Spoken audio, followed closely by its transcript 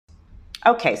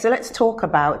Okay, so let's talk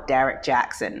about Derrick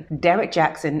Jaxn. Derrick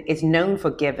Jaxn is known for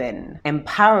giving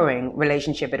empowering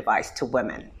relationship advice to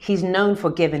women. He's known for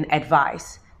giving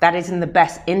advice that is in the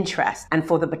best interest and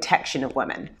for the protection of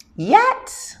women.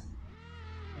 Yet,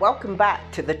 welcome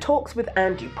back to the Talks with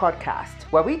Andy podcast,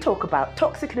 where we talk about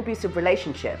toxic and abusive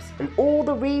relationships and all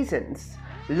the reasons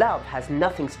love has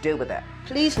nothing to do with it.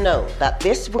 Please note that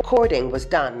this recording was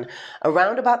done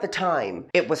around about the time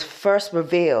it was first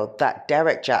revealed that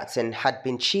Derrick Jaxn had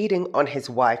been cheating on his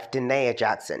wife, Da'naia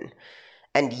Jaxn,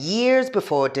 and years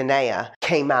before Da'naia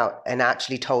came out and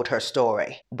actually told her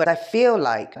story. But I feel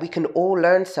like we can all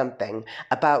learn something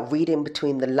about reading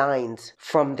between the lines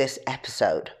from this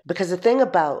episode. Because the thing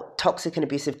about toxic and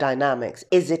abusive dynamics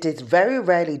is it is very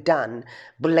rarely done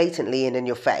blatantly and in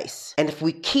your face. And if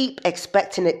we keep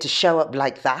expecting it to show up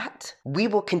like that, we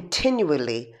will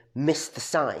continually miss the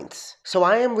signs. So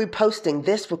I am reposting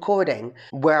this recording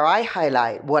where I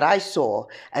highlight what I saw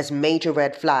as major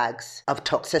red flags of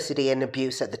toxicity and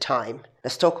abuse at the time.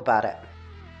 Let's talk about it.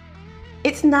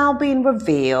 It's now been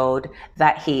revealed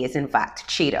that he is in fact a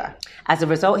cheater. As a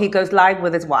result, he goes live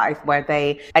with his wife where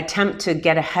they attempt to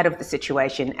get ahead of the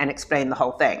situation and explain the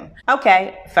whole thing.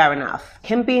 Okay, fair enough.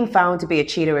 Him being found to be a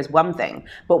cheater is one thing,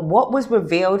 but what was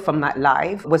revealed from that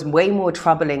live was way more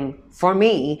troubling for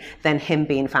me than him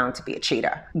being found to be a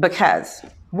cheater. Because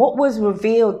what was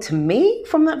revealed to me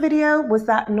from that video was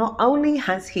that not only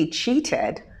has he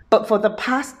cheated, but for the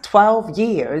past 12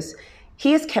 years,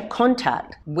 he has kept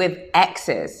contact with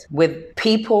exes, with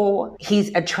people he's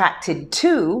attracted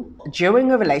to during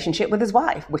a relationship with his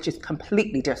wife, which is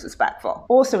completely disrespectful.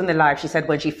 Also in the live, she said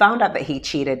when she found out that he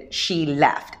cheated, she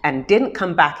left and didn't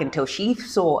come back until she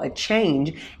saw a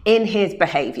change in his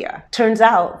behavior. Turns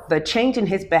out the change in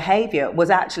his behavior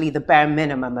was actually the bare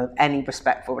minimum of any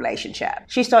respectful relationship.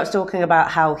 She starts talking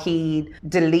about how he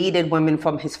deleted women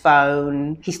from his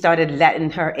phone. He started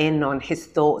letting her in on his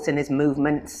thoughts and his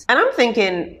movements. And I'm thinking,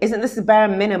 isn't this the bare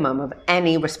minimum of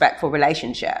any respectful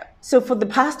relationship? So for the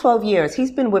past 12 years,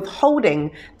 he's been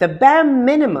withholding the bare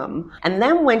minimum. And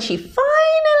then when she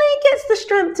finally gets the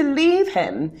strength to leave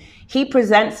him, he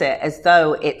presents it as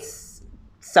though it's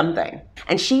something.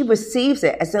 And she receives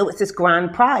it as though it's this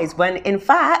grand prize, when in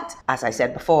fact, as I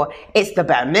said before, it's the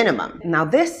bare minimum. Now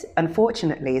this,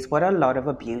 unfortunately, is what a lot of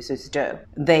abusers do.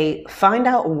 They find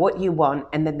out what you want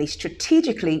and then they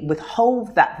strategically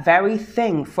withhold that very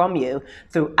thing from you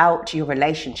throughout your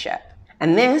relationship.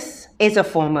 And this is a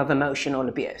form of emotional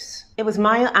abuse. It was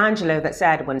Maya Angelou that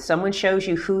said, when someone shows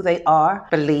you who they are,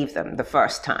 believe them the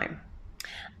first time.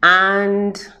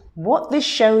 And what this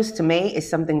shows to me is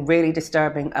something really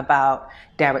disturbing about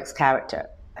Derrick's character.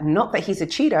 Not that he's a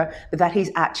cheater, but that he's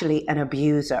actually an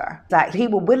abuser. That he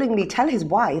will willingly tell his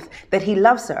wife that he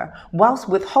loves her whilst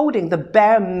withholding the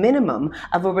bare minimum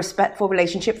of a respectful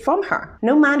relationship from her.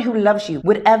 No man who loves you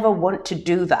would ever want to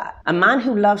do that. A man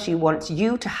who loves you wants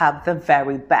you to have the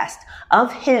very best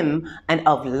of him and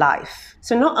of life.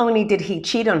 So not only did he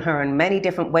cheat on her in many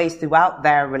different ways throughout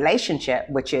their relationship,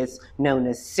 which is known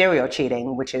as serial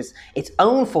cheating, which is its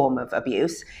own form of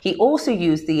abuse, he also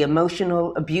used the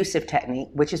emotional abusive technique,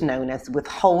 which is known as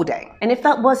withholding. And if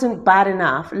that wasn't bad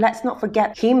enough, let's not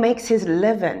forget he makes his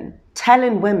living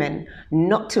telling women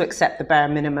not to accept the bare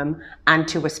minimum and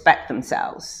to respect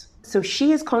themselves. So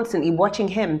she is constantly watching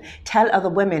him tell other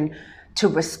women to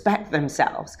respect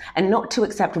themselves and not to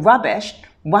accept rubbish,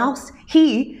 whilst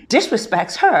he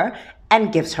disrespects her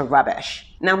and gives her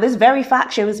rubbish. Now, this very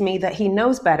fact shows me that he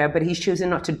knows better, but he's choosing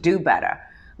not to do better,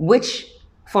 which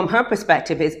from her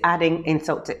perspective is adding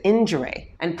insult to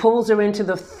injury and pulls her into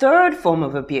the third form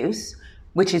of abuse,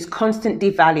 which is constant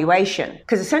devaluation.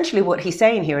 Because essentially what he's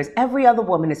saying here is every other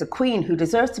woman is a queen who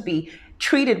deserves to be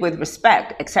treated with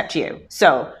respect except you.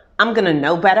 So I'm going to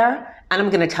know better and I'm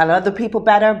going to tell other people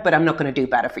better, but I'm not going to do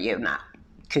better for you now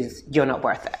because you're not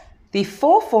worth it. The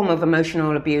fourth form of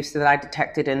emotional abuse that I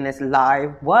detected in this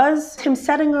live was him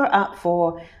setting her up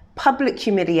for public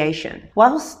humiliation.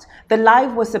 Whilst the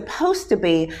live was supposed to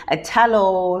be a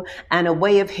tell-all and a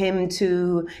way of him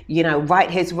to, right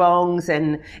his wrongs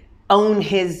and own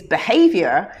his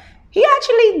behavior, he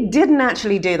didn't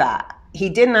actually do that. He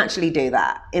didn't actually do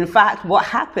that. In fact, what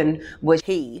happened was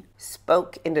he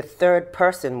spoke in the third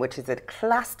person, which is a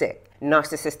classic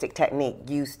narcissistic technique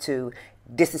used to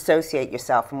disassociate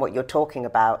yourself from what you're talking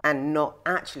about and not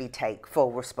actually take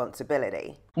full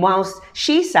responsibility. Whilst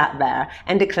she sat there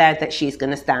and declared that she's going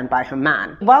to stand by her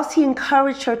man. Whilst he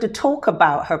encouraged her to talk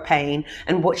about her pain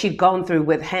and what she'd gone through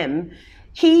with him,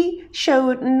 He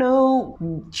showed no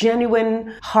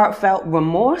genuine, heartfelt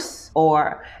remorse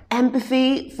or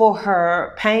empathy for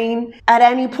her pain at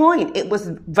any point. It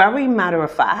was very matter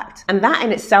of fact. And that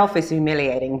in itself is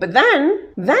humiliating. But then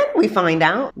we find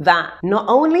out that not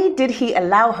only did he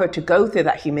allow her to go through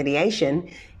that humiliation,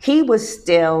 he was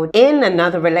still in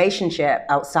another relationship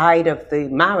outside of the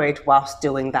marriage whilst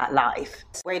doing that live.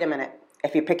 Wait a minute.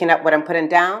 If you're picking up what I'm putting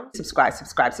down,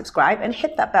 subscribe, and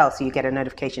hit that bell so you get a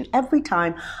notification every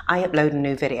time I upload a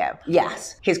new video.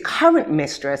 Yes, his current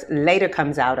mistress later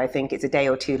comes out, I think it's a day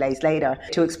or 2 days later,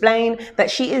 to explain that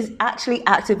she is actually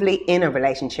actively in a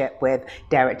relationship with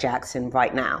Derrick Jaxn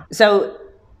right now. So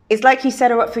it's like he set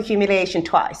her up for humiliation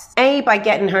twice. A, by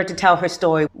getting her to tell her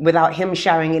story without him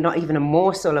showing not even a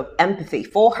morsel of empathy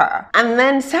for her. And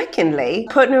then secondly,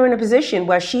 putting her in a position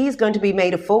where she's going to be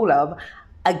made a fool of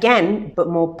again, but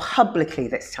more publicly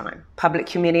this time. Public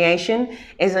humiliation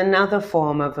is another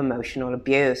form of emotional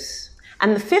abuse.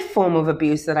 And the fifth form of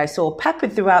abuse that I saw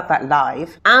peppered throughout that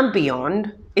live and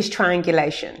beyond is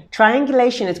triangulation.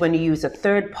 Triangulation is when you use a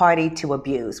third party to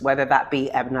abuse, whether that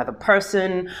be another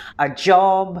person, a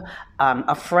job,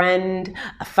 a friend,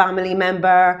 a family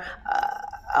member,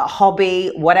 a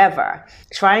hobby, whatever.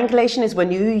 Triangulation is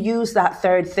when you use that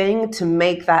third thing to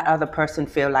make that other person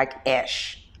feel like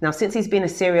ish. Now, since he's been a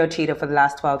serial cheater for the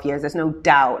last 12 years, there's no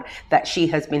doubt that she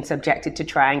has been subjected to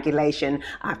triangulation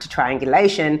after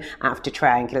triangulation after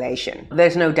triangulation.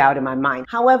 There's no doubt in my mind.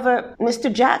 However,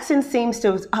 Mr. Jaxn seems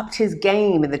to have upped his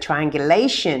game in the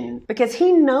triangulation because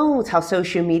he knows how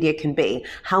social media can be,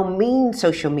 how mean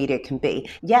social media can be,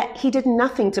 yet he did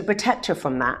nothing to protect her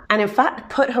from that. And in fact,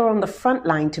 put her on the front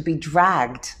line to be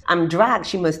dragged. Dragged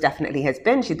she most definitely has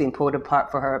been. She's been pulled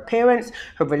apart for her appearance,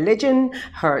 her religion,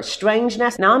 her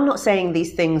strangeness. Now, I'm not saying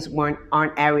these things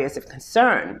aren't areas of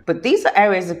concern, but these are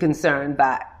areas of concern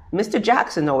that Mr.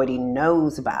 Jaxn already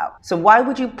knows about. So why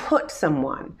would you put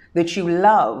someone that you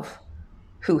love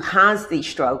who has these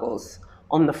struggles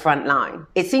on the front line?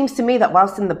 It seems to me that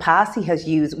whilst in the past he has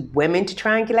used women to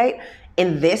triangulate,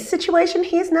 in this situation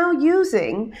he is now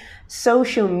using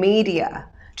social media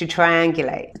to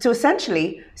triangulate, to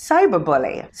essentially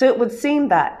cyberbully. So it would seem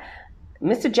that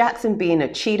Mr. Jaxn being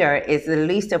a cheater is the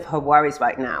least of her worries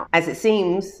right now, as it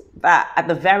seems that at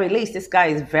the very least, this guy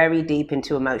is very deep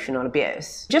into emotional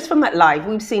abuse. Just from that live,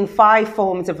 we've seen 5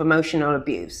 forms of emotional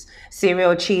abuse: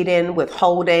 serial cheating,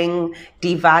 withholding,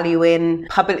 devaluing,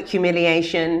 public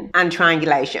humiliation, and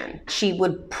triangulation. She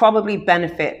would probably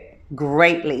benefit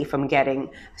greatly from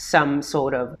getting some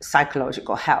sort of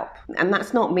psychological help. And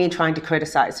that's not me trying to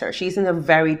criticize her. She's in a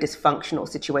very dysfunctional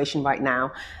situation right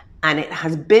now. And it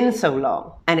has been so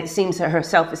long, and it seems that her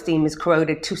self-esteem is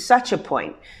corroded to such a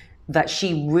point that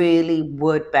she really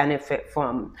would benefit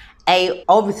from A,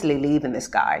 obviously leaving this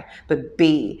guy, but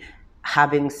B,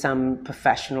 having some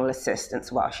professional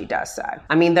assistance while she does so.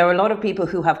 I mean, there are a lot of people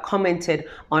who have commented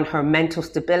on her mental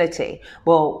stability.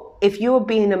 Well, if you're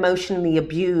being emotionally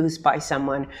abused by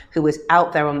someone who is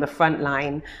out there on the front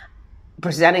line,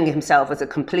 presenting himself as a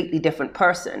completely different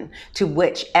person to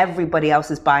which everybody else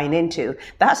is buying into,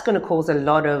 that's going to cause a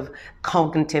lot of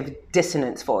cognitive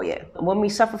dissonance for you. When we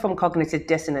suffer from cognitive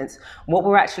dissonance, what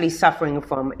we're actually suffering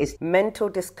from is mental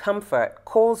discomfort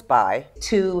caused by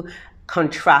 2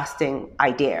 contrasting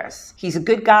ideas. He's a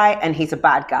good guy and he's a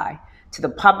bad guy. To the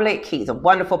public, he's a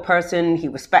wonderful person, he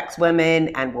respects women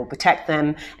and will protect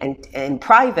them. And in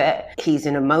private, he's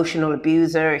an emotional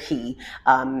abuser, he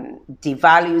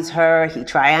devalues her, he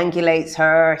triangulates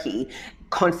her, he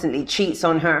constantly cheats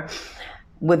on her.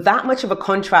 With that much of a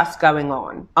contrast going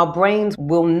on, our brains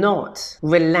will not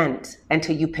relent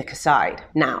until you pick a side.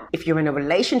 Now, if you're in a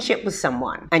relationship with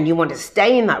someone and you want to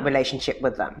stay in that relationship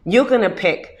with them, you're going to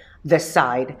pick the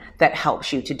side that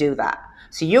helps you to do that.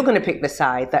 So you're going to pick the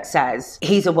side that says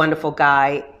he's a wonderful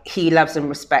guy, he loves and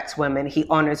respects women, he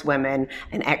honors women,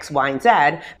 and X, Y, and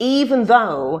Z, even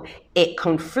though it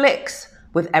conflicts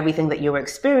with everything that you're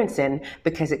experiencing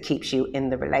because it keeps you in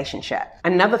the relationship.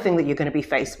 Another thing that you're going to be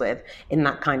faced with in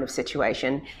that kind of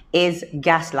situation is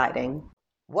gaslighting.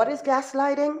 What is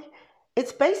gaslighting?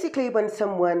 It's basically when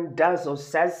someone does or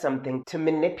says something to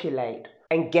manipulate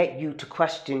and get you to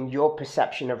question your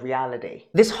perception of reality.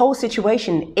 This whole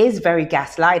situation is very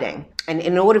gaslighting. And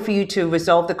in order for you to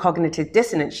resolve the cognitive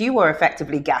dissonance, you are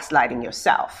effectively gaslighting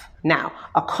yourself. Now,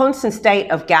 a constant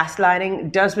state of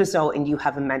gaslighting does result in you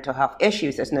having mental health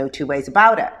issues. There's no 2 ways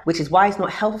about it, which is why it's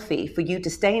not healthy for you to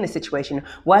stay in a situation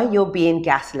where you're being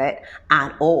gaslit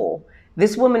at all.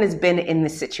 This woman has been in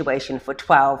this situation for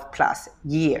 12 plus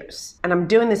years. And I'm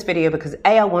doing this video because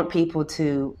I want people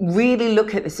to really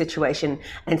look at the situation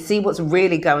and see what's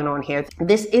really going on here.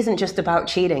 This isn't just about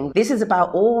cheating. This is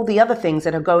about all the other things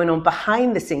that are going on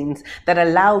behind the scenes that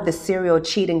allow the serial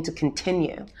cheating to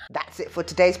continue. That's it for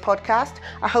today's podcast.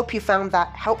 I hope you found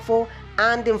that helpful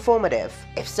and informative.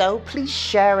 If so, please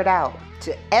share it out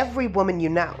to every woman you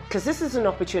know, because this is an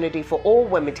opportunity for all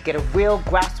women to get a real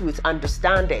grassroots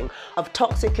understanding of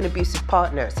toxic and abusive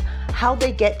partners, how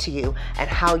they get to you, and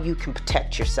how you can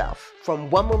protect yourself. From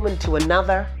one woman to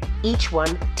another, each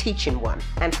one teaching one.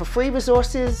 And for free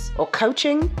resources or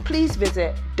coaching, please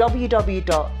visit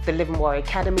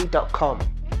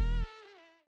www.thelivingwarrioracademy.com.